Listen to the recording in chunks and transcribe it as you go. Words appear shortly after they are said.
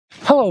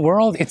Hello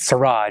world, it's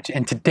Siraj,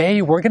 and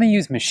today we're going to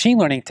use machine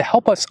learning to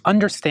help us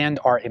understand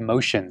our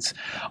emotions.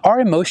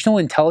 Our emotional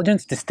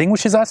intelligence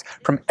distinguishes us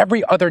from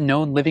every other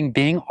known living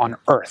being on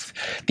Earth.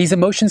 These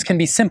emotions can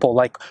be simple,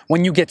 like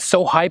when you get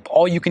so hype,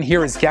 all you can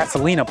hear is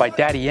Gasolina by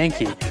Daddy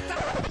Yankee.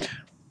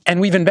 And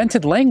we've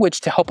invented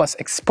language to help us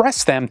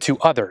express them to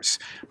others.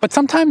 But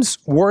sometimes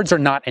words are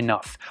not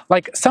enough.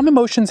 Like some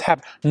emotions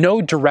have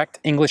no direct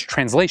English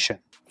translation.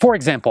 For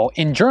example,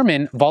 in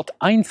German,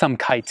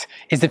 Waldeinsamkeit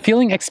is the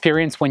feeling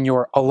experienced when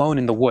you're alone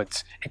in the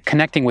woods,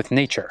 connecting with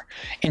nature.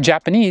 In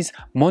Japanese,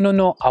 Mono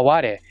no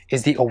aware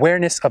is the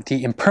awareness of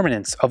the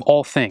impermanence of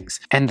all things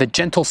and the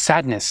gentle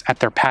sadness at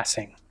their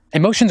passing.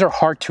 Emotions are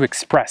hard to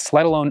express,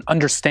 let alone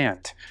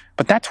understand.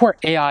 But that's where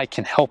AI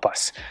can help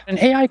us. An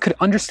AI could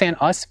understand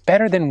us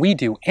better than we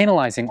do,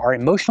 analyzing our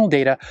emotional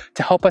data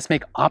to help us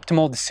make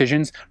optimal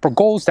decisions for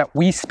goals that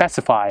we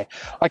specify,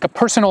 like a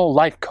personal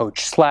life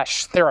coach /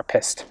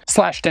 therapist /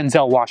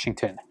 Denzel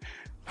Washington.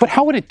 But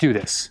how would it do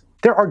this?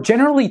 There are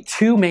generally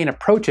two main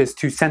approaches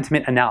to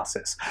sentiment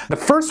analysis. The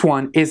first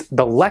one is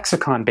the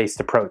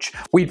lexicon-based approach.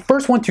 We'd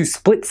first want to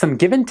split some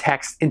given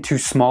text into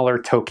smaller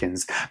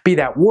tokens, be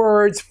that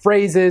words,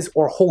 phrases,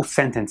 or whole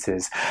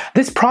sentences.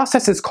 This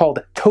process is called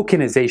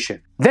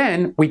tokenization.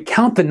 Then we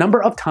count the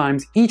number of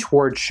times each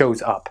word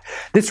shows up.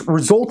 This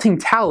resulting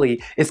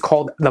tally is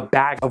called the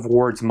bag of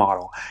words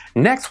model.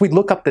 Next, we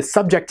look up the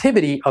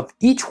subjectivity of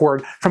each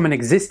word from an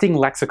existing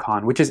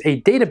lexicon, which is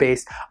a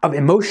database of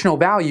emotional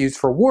values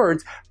for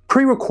words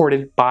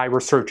pre-recorded by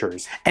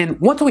researchers. And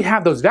once we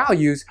have those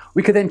values,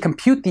 we could then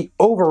compute the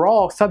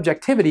overall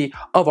subjectivity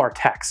of our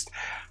text.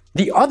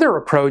 The other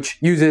approach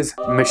uses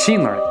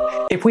machine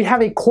learning. If we have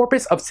a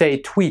corpus of,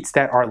 say, tweets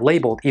that are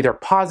labeled either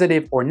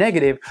positive or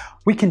negative,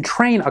 we can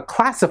train a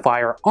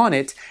classifier on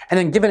it, and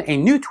then given a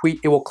new tweet,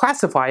 it will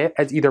classify it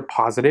as either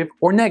positive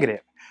or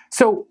negative.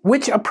 So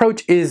which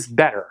approach is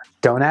better?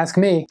 Don't ask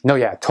me. No,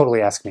 yeah,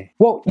 totally ask me.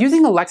 Well,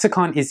 using a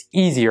lexicon is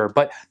easier,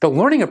 but the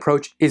learning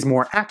approach is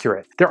more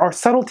accurate. There are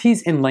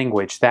subtleties in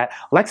language that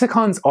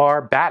lexicons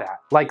are bad at,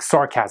 like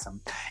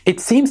sarcasm.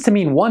 It seems to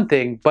mean one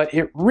thing, but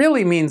it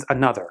really means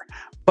another.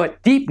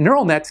 But deep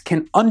neural nets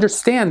can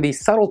understand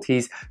these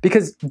subtleties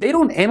because they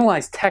don't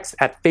analyze text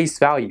at face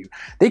value.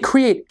 They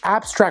create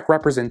abstract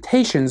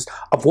representations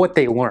of what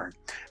they learn.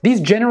 These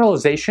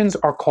generalizations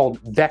are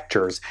called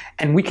vectors,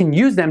 and we can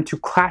use them to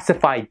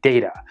classify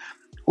data.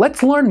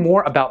 Let's learn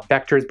more about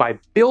vectors by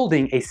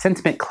building a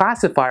sentiment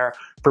classifier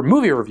for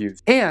movie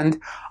reviews,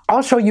 and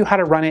I'll show you how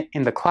to run it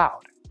in the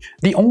cloud.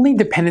 The only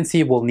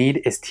dependency we'll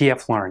need is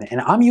TF-Learn,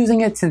 and I'm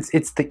using it since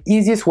it's the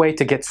easiest way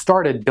to get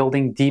started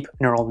building deep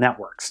neural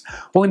networks.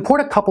 We'll import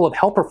a couple of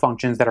helper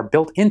functions that are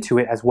built into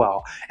it as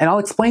well, and I'll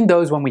explain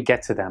those when we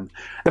get to them.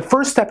 The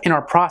first step in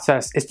our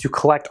process is to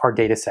collect our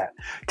dataset.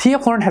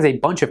 TF-Learn has a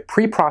bunch of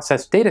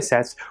pre-processed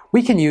datasets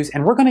we can use,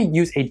 and we're going to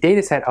use a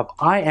dataset of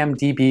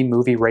IMDb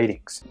movie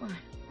ratings.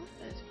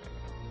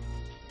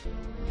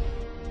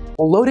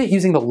 We'll load it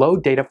using the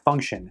load data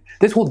function.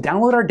 This will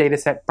download our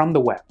dataset from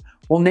the web.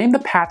 We'll name the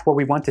path where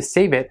we want to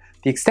save it,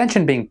 the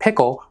extension being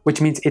pickle, which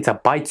means it's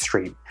a byte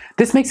stream.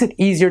 This makes it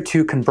easier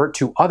to convert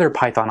to other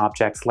Python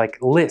objects like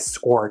lists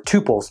or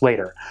tuples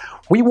later.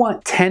 We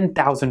want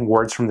 10,000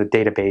 words from the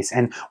database,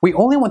 and we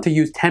only want to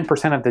use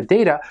 10% of the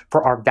data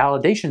for our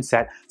validation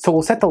set, so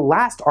we'll set the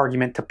last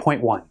argument to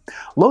 0.1.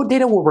 Load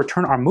data will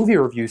return our movie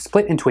reviews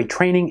split into a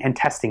training and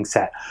testing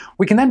set.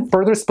 We can then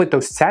further split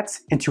those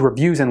sets into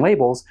reviews and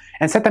labels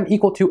and set them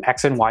equal to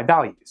X and Y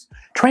values.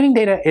 Training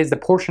data is the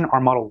portion our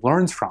model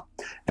learns from.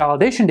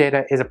 Validation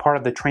data is a part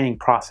of the training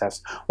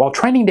process. While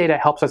training data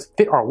helps us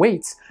fit our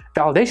weights,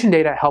 validation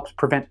data helps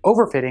prevent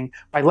overfitting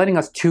by letting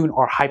us tune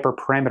our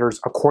hyperparameters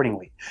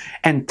accordingly.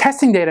 And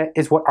testing data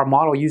is what our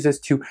model uses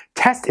to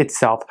test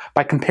itself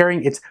by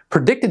comparing its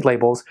predicted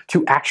labels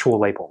to actual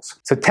labels.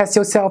 So test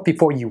yourself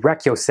before you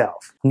wreck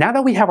yourself. Now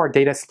that we have our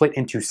data split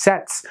into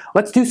sets,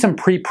 let's do some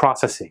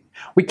pre-processing.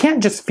 We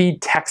can't just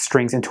feed text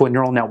strings into a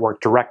neural network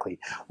directly.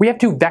 We have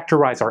to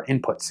vectorize our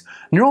inputs.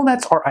 Neural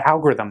nets are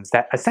algorithms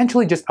that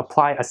essentially just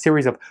apply a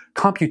series of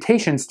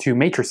computations to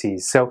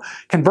matrices, so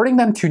converting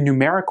them to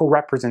numerical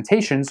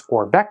representations,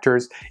 or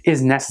vectors,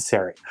 is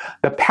necessary.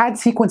 The pad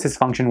sequences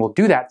function will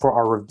do that for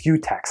our review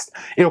text.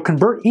 It'll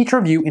convert each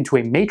review into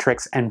a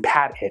matrix and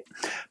pad it.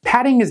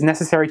 Padding is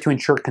necessary to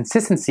ensure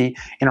consistency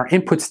in our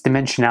input's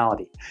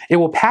dimensionality. It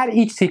will pad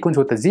each sequence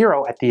with a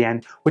 0 at the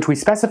end, which we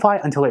specify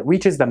until it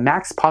reaches the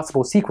max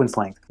possible sequence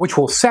length, which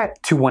we'll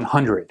set to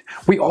 100.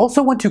 We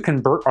also want to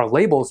convert our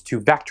labels to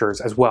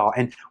vectors as well,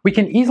 and we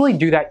can easily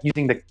do that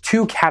using the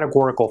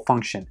toCategorical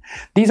function.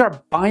 These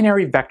are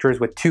binary vectors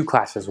with two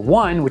classes,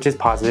 1 which is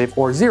positive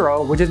or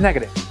 0 which is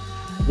negative.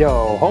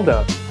 Yo, hold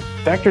up.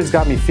 Vectors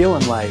got me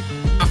feeling like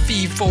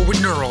Feed-forward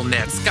neural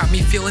nets got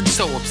me feeling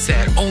so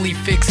upset. Only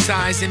fixed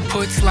size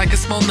inputs like a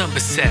small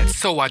number set.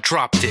 So I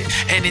dropped it,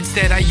 and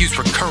instead I used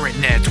recurrent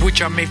nets,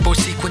 which are made for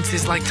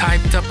sequences like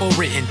typed up or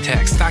written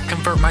text. I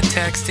convert my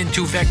text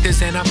into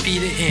vectors and I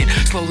feed it in,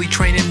 slowly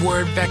training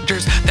word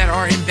vectors that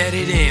are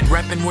embedded in.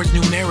 Repping words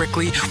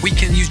numerically, we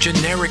can use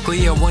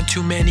generically a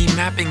one-to-many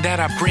mapping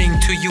that I bring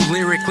to you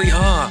lyrically.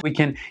 We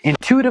can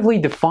intuitively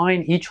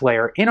define each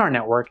layer in our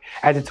network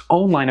as its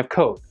own line of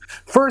code.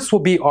 First will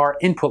be our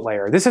input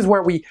layer. This is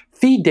where we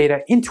feed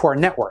data into our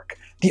network.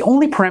 The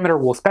only parameter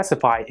we'll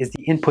specify is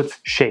the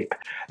input's shape.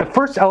 The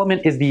first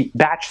element is the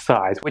batch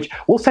size, which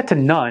we'll set to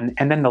none,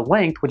 and then the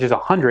length, which is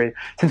 100,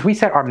 since we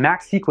set our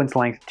max sequence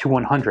length to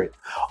 100.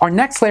 Our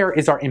next layer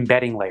is our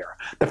embedding layer.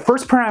 The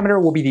first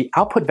parameter will be the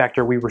output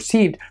vector we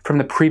received from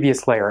the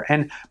previous layer.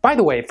 And by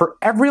the way, for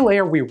every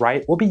layer we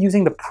write, we'll be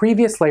using the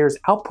previous layer's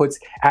outputs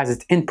as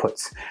its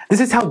inputs. This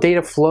is how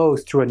data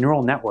flows through a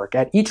neural network.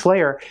 At each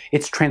layer,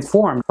 it's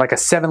transformed like a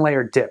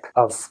 7-layer dip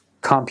of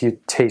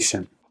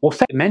computation. We'll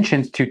set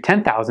dimensions to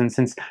 10,000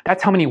 since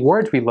that's how many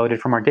words we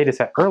loaded from our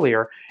dataset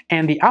earlier,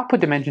 and the output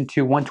dimension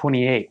to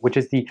 128, which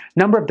is the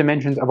number of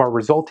dimensions of our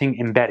resulting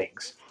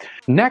embeddings.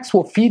 Next,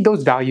 we'll feed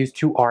those values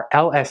to our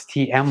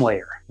LSTM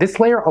layer. This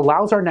layer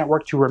allows our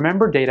network to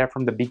remember data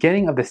from the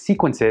beginning of the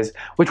sequences,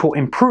 which will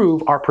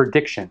improve our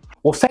prediction.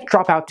 We'll set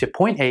dropout to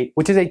 0.8,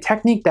 which is a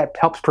technique that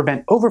helps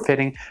prevent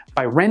overfitting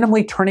by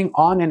randomly turning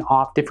on and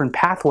off different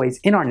pathways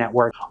in our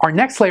network. Our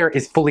next layer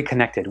is fully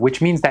connected,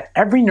 which means that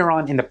every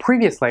neuron in the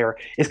previous layer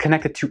is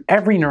connected to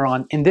every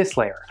neuron in this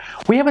layer.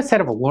 We have a set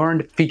of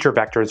learned feature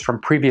vectors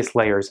from previous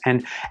layers,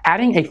 and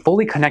adding a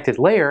fully connected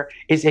layer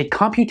is a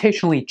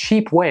computationally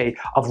cheap way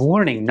of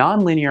learning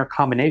nonlinear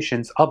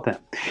combinations of them.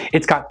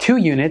 It's got 2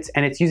 units,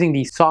 and it's using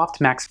the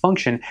softmax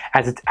function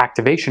as its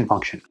activation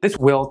function. This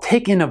will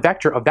take in a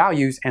vector of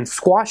values and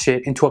squash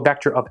it into a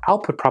vector of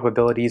output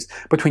probabilities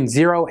between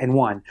 0 and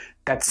 1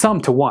 that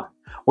sum to 1.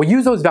 We'll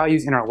use those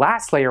values in our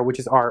last layer, which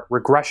is our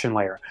regression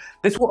layer.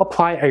 This will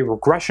apply a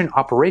regression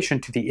operation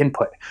to the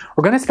input.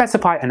 We're going to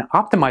specify an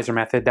optimizer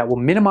method that will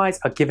minimize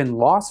a given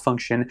loss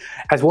function,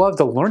 as well as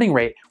the learning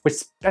rate, which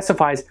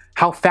specifies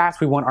how fast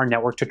we want our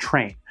network to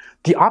train.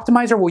 The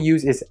optimizer we'll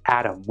use is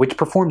Atom, which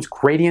performs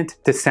gradient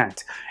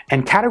descent,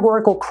 and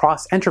categorical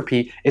cross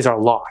entropy is our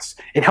loss.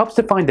 It helps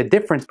define the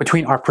difference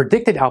between our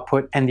predicted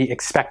output and the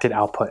expected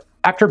output.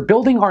 After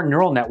building our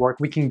neural network,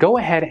 we can go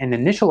ahead and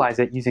initialize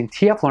it using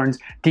TF-Learn's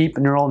deep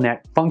neural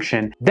net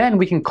function. Then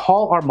we can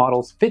call our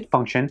model's fit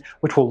function,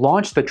 which will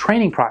launch the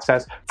training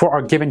process for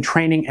our given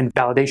training and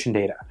validation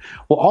data.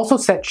 We'll also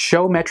set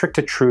show metric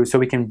to true so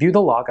we can view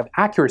the log of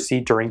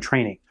accuracy during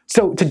training.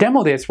 So to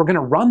demo this, we're going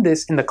to run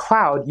this in the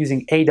cloud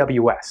using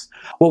AWS.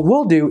 What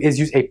we'll do is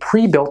use a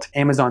pre-built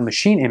Amazon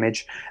machine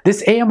image.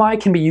 This AMI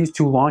can be used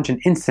to launch an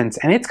instance,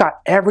 and it's got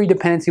every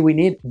dependency we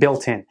need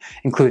built in,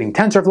 including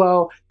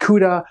TensorFlow,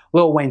 CUDA,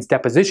 Lil Wayne's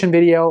deposition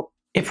video.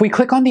 If we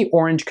click on the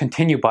orange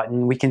continue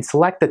button, we can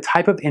select the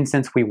type of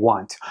instance we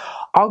want.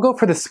 I'll go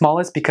for the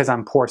smallest because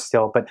I'm poor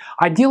still, but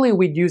ideally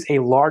we'd use a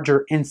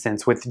larger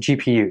instance with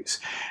GPUs.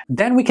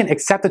 Then we can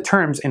accept the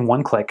terms in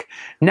one click.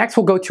 Next,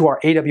 we'll go to our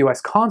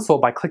AWS console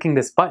by clicking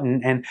this button,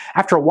 and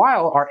after a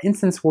while, our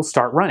instance will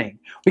start running.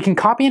 We can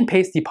copy and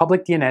paste the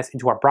public DNS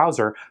into our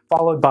browser,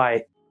 followed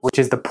by which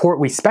is the port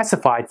we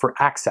specified for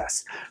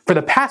access. For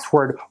the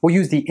password, we'll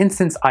use the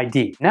instance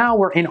ID. Now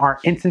we're in our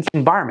instance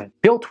environment,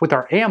 built with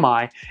our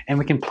AMI, and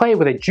we can play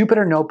with a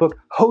Jupyter notebook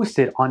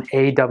hosted on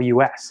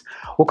AWS.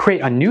 We'll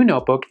create a new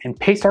notebook and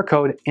paste our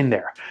code in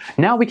there.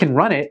 Now we can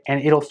run it,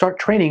 and it'll start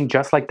training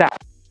just like that.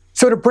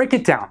 So to break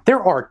it down,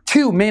 there are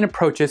 2 main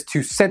approaches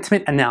to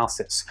sentiment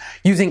analysis: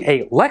 using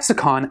a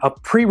lexicon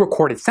of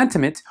pre-recorded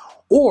sentiment,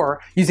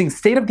 or using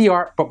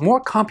state-of-the-art but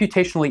more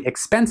computationally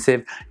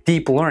expensive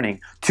deep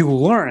learning to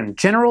learn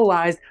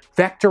generalized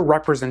vector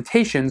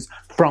representations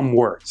from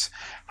words.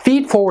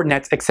 Feed-forward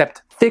nets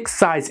accept fixed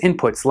size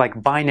inputs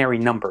like binary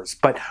numbers,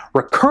 but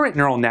recurrent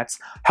neural nets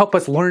help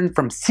us learn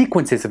from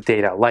sequences of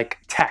data like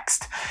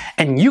text.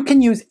 And you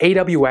can use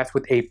AWS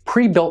with a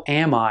pre-built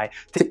AMI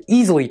to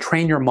easily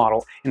train your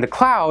model in the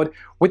cloud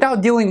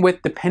without dealing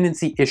with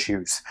dependency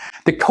issues.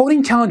 The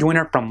coding challenge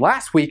winner from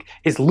last week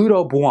is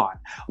Ludo Buon.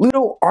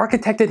 Ludo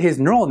architected his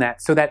neural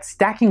net so that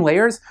stacking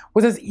layers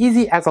was as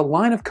easy as a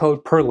line of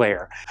code per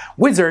layer.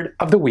 Wizard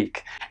of the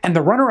week. And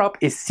the runner-up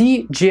is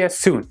C.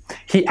 Jie-Sun.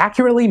 He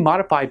accurately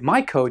modified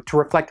my code to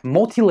reflect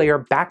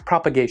multi-layer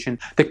backpropagation.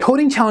 The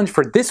coding challenge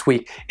for this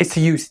week is to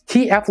use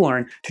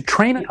TF-Learn to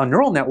train a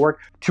neural network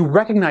to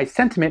recognize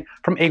sentiment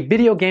from a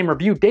video game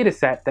review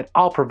dataset that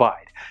I'll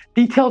provide.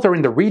 Details are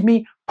in the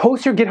README.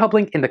 Post your GitHub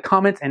link in the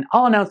comments and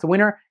I'll announce the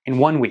winner in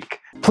 1 week.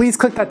 Please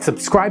click that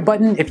subscribe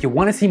button if you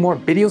want to see more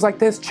videos like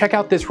this. Check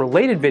out this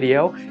related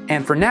video.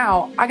 And for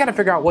now, I gotta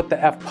figure out what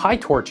the F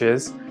PyTorch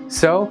is.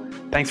 So,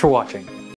 thanks for watching.